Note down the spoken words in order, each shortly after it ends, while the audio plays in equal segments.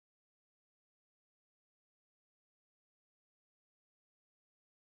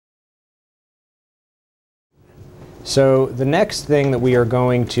So the next thing that we are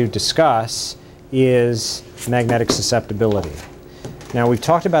going to discuss is magnetic susceptibility. Now, we've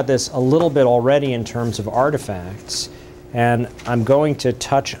talked about this a little bit already in terms of artifacts, and I'm going to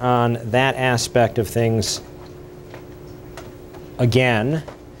touch on that aspect of things again,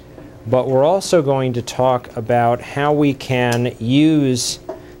 but we're also going to talk about how we can use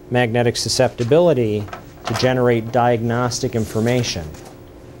magnetic susceptibility to generate diagnostic information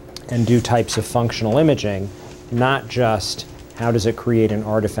and do types of functional imaging, not just how does it create an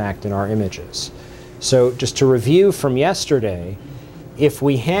artifact in our images. So just to review from yesterday, if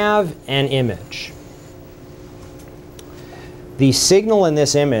we have an image, the signal in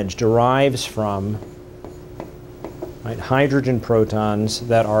this image derives from hydrogen protons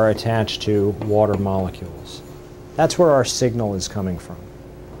that are attached to water molecules. That's where our signal is coming from.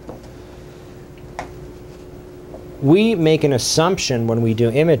 We make an assumption when we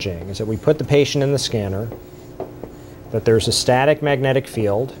do imaging, is that we put the patient in the scanner, that there's a static magnetic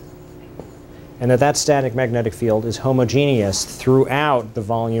field, and that static magnetic field is homogeneous throughout the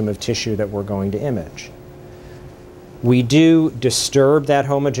volume of tissue that we're going to image. We do disturb that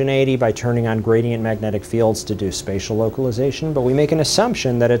homogeneity by turning on gradient magnetic fields to do spatial localization, but we make an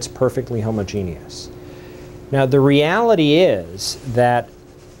assumption that it's perfectly homogeneous. Now, the reality is that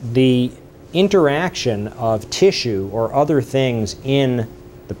the interaction of tissue or other things in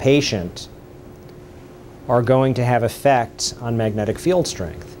the patient are going to have effects on magnetic field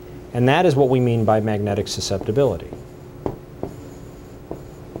strength. And that is what we mean by magnetic susceptibility.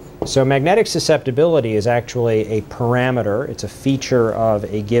 So magnetic susceptibility is actually a parameter. It's a feature of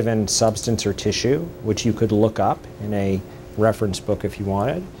a given substance or tissue, which you could look up in a reference book if you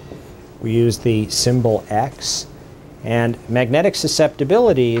wanted. We use the symbol X. And magnetic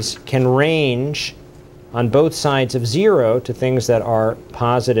susceptibilities can range on both sides of 0 to things that are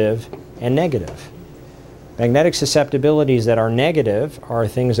positive and negative. Magnetic susceptibilities that are negative are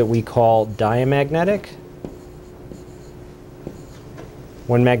things that we call diamagnetic.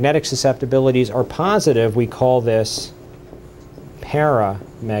 When magnetic susceptibilities are positive, we call this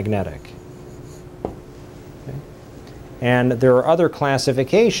paramagnetic. Okay. And there are other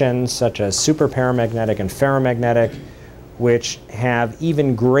classifications, such as superparamagnetic and ferromagnetic, which have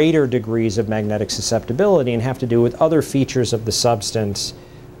even greater degrees of magnetic susceptibility and have to do with other features of the substance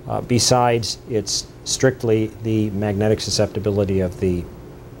besides its strictly the magnetic susceptibility of the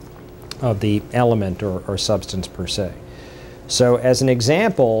element or substance per se. So as an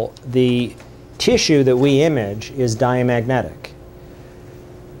example, the tissue that we image is diamagnetic.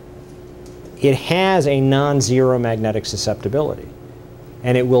 It has a non-zero magnetic susceptibility,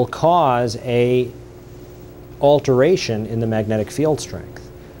 and it will cause an alteration in the magnetic field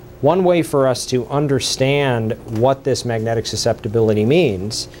strength. One way for us to understand what this magnetic susceptibility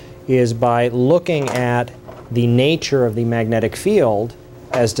means is by looking at the nature of the magnetic field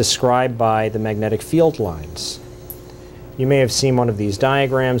as described by the magnetic field lines. You may have seen one of these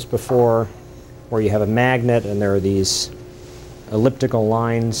diagrams before where you have a magnet and there are these elliptical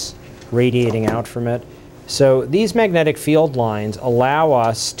lines radiating out from it. So these magnetic field lines allow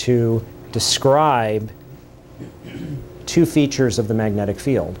us to describe two features of the magnetic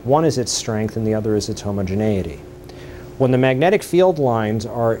field. One is its strength and the other is its homogeneity. When the magnetic field lines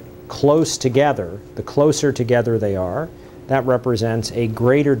are close together, the closer together they are, that represents a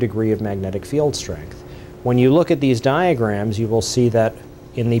greater degree of magnetic field strength. When you look at these diagrams, you will see that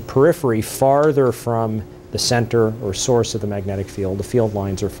in the periphery, farther from the center or source of the magnetic field, the field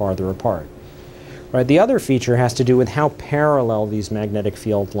lines are farther apart. Right? The other feature has to do with how parallel these magnetic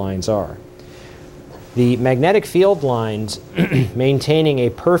field lines are. The magnetic field lines maintaining a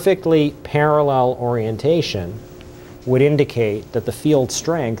perfectly parallel orientation would indicate that the field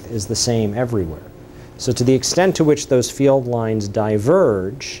strength is the same everywhere. So to the extent to which those field lines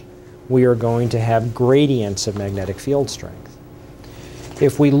diverge, we are going to have gradients of magnetic field strength.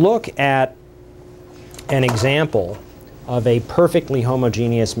 If we look at an example of a perfectly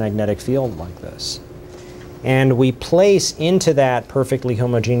homogeneous magnetic field like this, and we place into that perfectly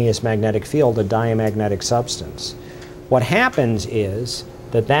homogeneous magnetic field a diamagnetic substance, what happens is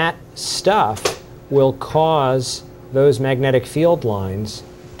that that stuff will cause those magnetic field lines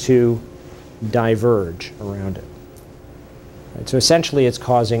to diverge around it. Right? So essentially it's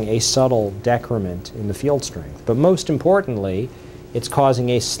causing a subtle decrement in the field strength. But most importantly, it's causing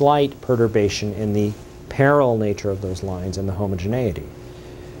a slight perturbation in the parallel nature of those lines and the homogeneity.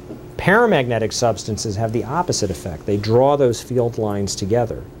 Paramagnetic substances have the opposite effect. They draw those field lines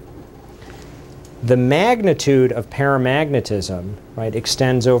together. The magnitude of paramagnetism, right,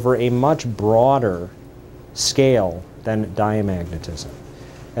 extends over a much broader scale than diamagnetism.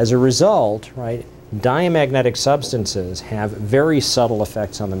 As a result, right, diamagnetic substances have very subtle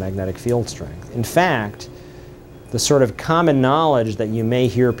effects on the magnetic field strength. In fact, the sort of common knowledge that you may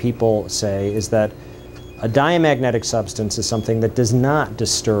hear people say is that a diamagnetic substance is something that does not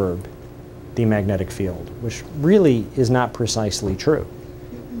disturb the magnetic field, which really is not precisely true,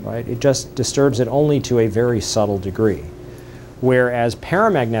 right? It just disturbs it only to a very subtle degree, whereas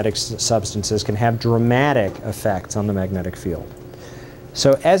paramagnetic substances can have dramatic effects on the magnetic field.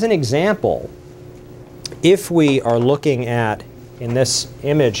 So as an example, if we are looking at, in this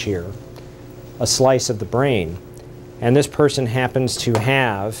image here, a slice of the brain, and this person happens to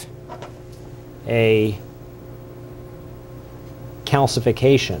have a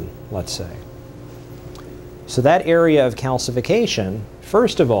calcification, let's say. So that area of calcification,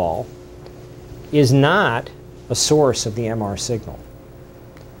 first of all, is not a source of the MR signal.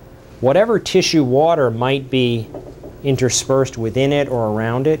 Whatever tissue water might be interspersed within it or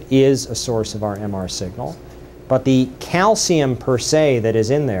around it is a source of our MR signal. But the calcium per se that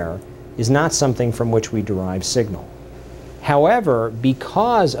is in there is not something from which we derive signal. However,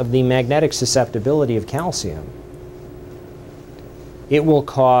 because of the magnetic susceptibility of calcium, it will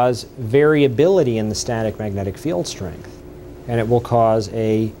cause variability in the static magnetic field strength, and it will cause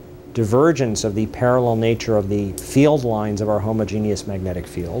a divergence of the parallel nature of the field lines of our homogeneous magnetic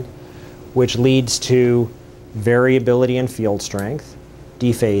field, which leads to variability in field strength,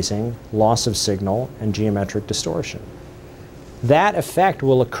 dephasing, loss of signal, and geometric distortion. That effect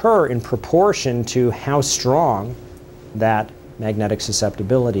will occur in proportion to how strong that magnetic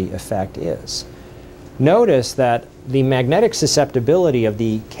susceptibility effect is. Notice that the magnetic susceptibility of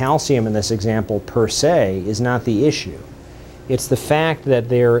the calcium in this example per se is not the issue. It's the fact that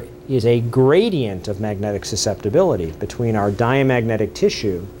there is a gradient of magnetic susceptibility between our diamagnetic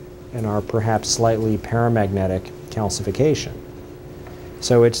tissue and our perhaps slightly paramagnetic calcification.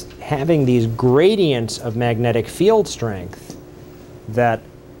 So it's having these gradients of magnetic field strength that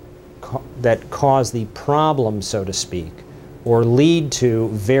cause the problem, so to speak, or lead to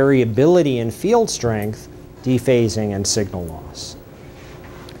variability in field strength, dephasing, and signal loss.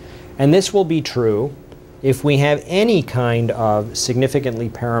 And this will be true if we have any kind of significantly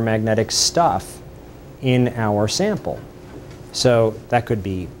paramagnetic stuff in our sample. So that could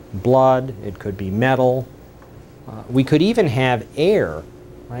be blood, it could be metal. We could even have air,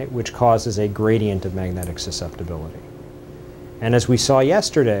 right, which causes a gradient of magnetic susceptibility. And as we saw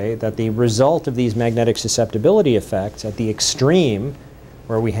yesterday, that the result of these magnetic susceptibility effects at the extreme,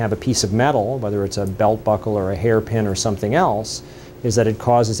 where we have a piece of metal, whether it's a belt buckle or a hairpin or something else, is that it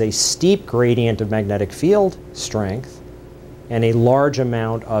causes a steep gradient of magnetic field strength and a large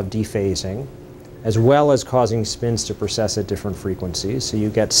amount of dephasing, as well as causing spins to precess at different frequencies. So you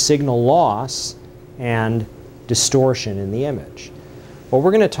get signal loss and distortion in the image. What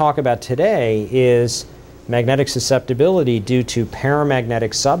we're going to talk about today is magnetic susceptibility due to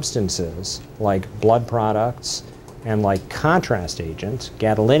paramagnetic substances like blood products and like contrast agents.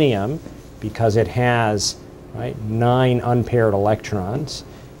 Gadolinium, because it has 9 unpaired electrons,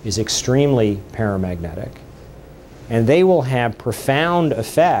 is extremely paramagnetic. And they will have profound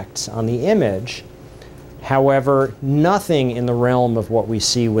effects on the image. However, nothing in the realm of what we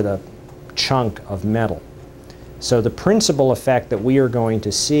see with a chunk of metal. So the principal effect that we are going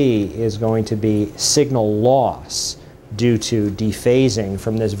to see is going to be signal loss due to dephasing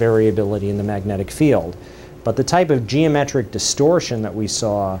from this variability in the magnetic field. But the type of geometric distortion that we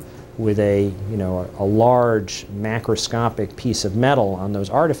saw with a large macroscopic piece of metal on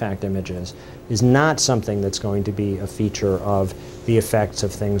those artifact images is not something that's going to be a feature of the effects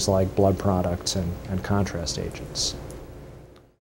of things like blood products and contrast agents.